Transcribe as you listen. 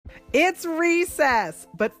It's recess!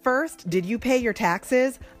 But first, did you pay your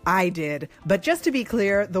taxes? I did. But just to be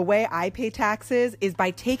clear, the way I pay taxes is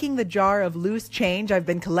by taking the jar of loose change I've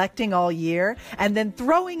been collecting all year and then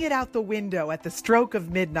throwing it out the window at the stroke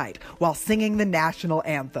of midnight while singing the national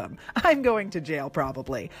anthem. I'm going to jail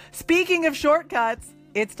probably. Speaking of shortcuts,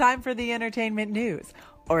 it's time for the entertainment news,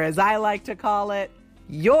 or as I like to call it,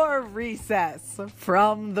 your recess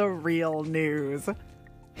from the real news.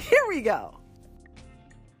 Here we go.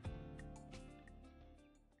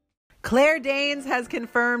 Claire Danes has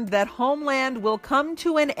confirmed that Homeland will come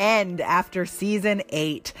to an end after season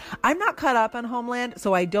 8. I'm not caught up on Homeland,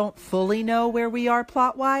 so I don't fully know where we are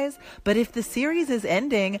plot-wise, but if the series is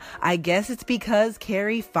ending, I guess it's because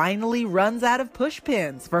Carrie finally runs out of push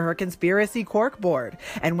pins for her conspiracy corkboard.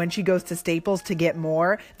 And when she goes to Staples to get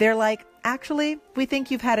more, they're like, actually, we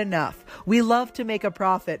think you've had enough. We love to make a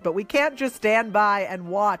profit, but we can't just stand by and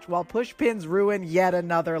watch while pushpins ruin yet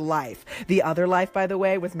another life. The other life, by the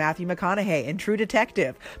way, was Matthew McConaughey in True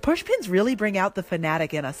Detective. Pushpins really bring out the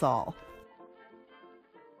fanatic in us all.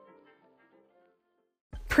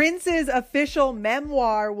 Prince's official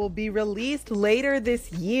memoir will be released later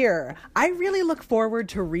this year. I really look forward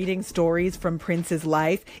to reading stories from Prince's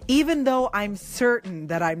life, even though I'm certain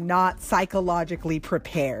that I'm not psychologically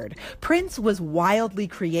prepared. Prince was wildly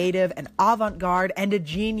creative and avant-garde and a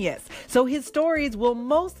genius, so his stories will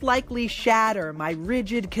most likely shatter my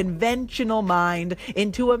rigid, conventional mind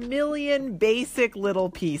into a million basic little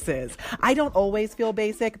pieces. I don't always feel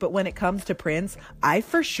basic, but when it comes to Prince, I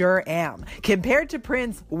for sure am. Compared to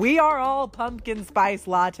Prince, we are all pumpkin spice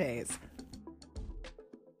lattes.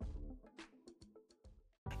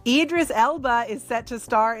 Idris Elba is set to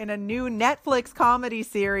star in a new Netflix comedy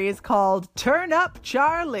series called Turn Up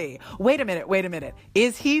Charlie. Wait a minute.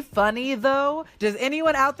 Is he funny though? Does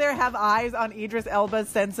anyone out there have eyes on Idris Elba's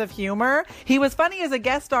sense of humor? He was funny as a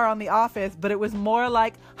guest star on The Office, but it was more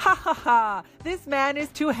like, ha ha ha, this man is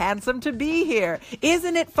too handsome to be here.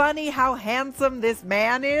 Isn't it funny how handsome this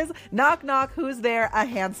man is? Knock knock, who's there? A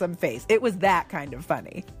handsome face. It was that kind of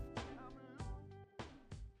funny.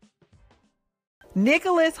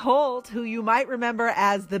 Nicholas Hoult, who you might remember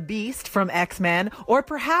as the Beast from X-Men, or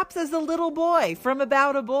perhaps as the little boy from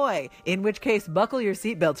About a Boy, in which case buckle your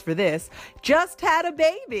seatbelts for this, just had a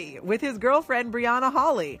baby with his girlfriend Brianna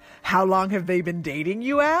Hawley. How long have they been dating,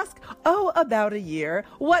 you ask? Oh, about a year.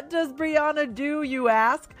 What does Brianna do, you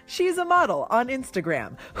ask? She's a model on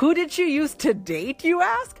Instagram. Who did she used to date, you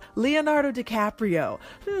ask? Leonardo DiCaprio.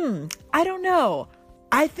 I don't know.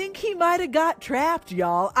 I think he might have got trapped,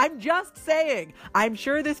 y'all. I'm just saying. I'm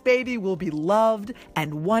sure this baby will be loved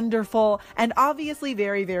and wonderful and obviously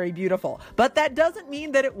very, very beautiful. But that doesn't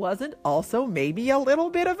mean that it wasn't also maybe a little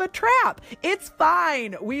bit of a trap. It's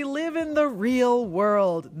fine. We live in the real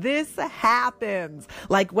world. This happens.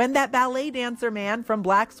 Like when that ballet dancer man from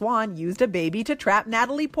Black Swan used a baby to trap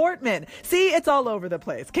Natalie Portman. See, it's all over the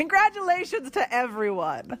place. Congratulations to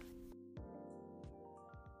everyone.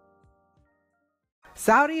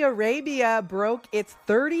 Saudi Arabia broke its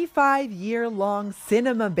 35-year-long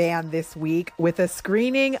cinema ban this week with a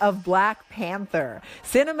screening of Black Panther.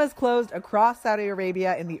 Cinemas closed across Saudi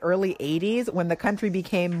Arabia in the early 80s when the country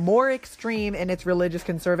became more extreme in its religious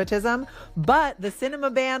conservatism, but the cinema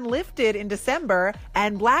ban lifted in December,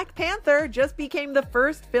 and Black Panther just became the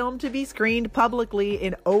first film to be screened publicly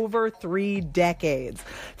in over 3 decades.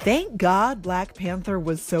 Thank God Black Panther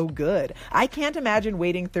was so good. I can't imagine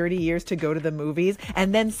waiting 30 years to go to the movies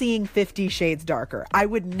and then seeing 50 Shades Darker. I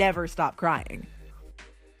would never stop crying.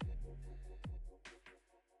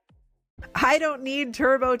 I don't need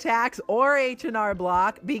TurboTax or H&R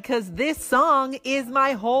Block because this song is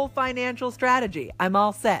my whole financial strategy. I'm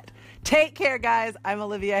all set. Take care, guys. I'm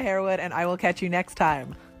Olivia Harewood, and I will catch you next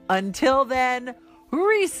time. Until then,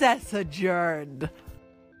 recess adjourned.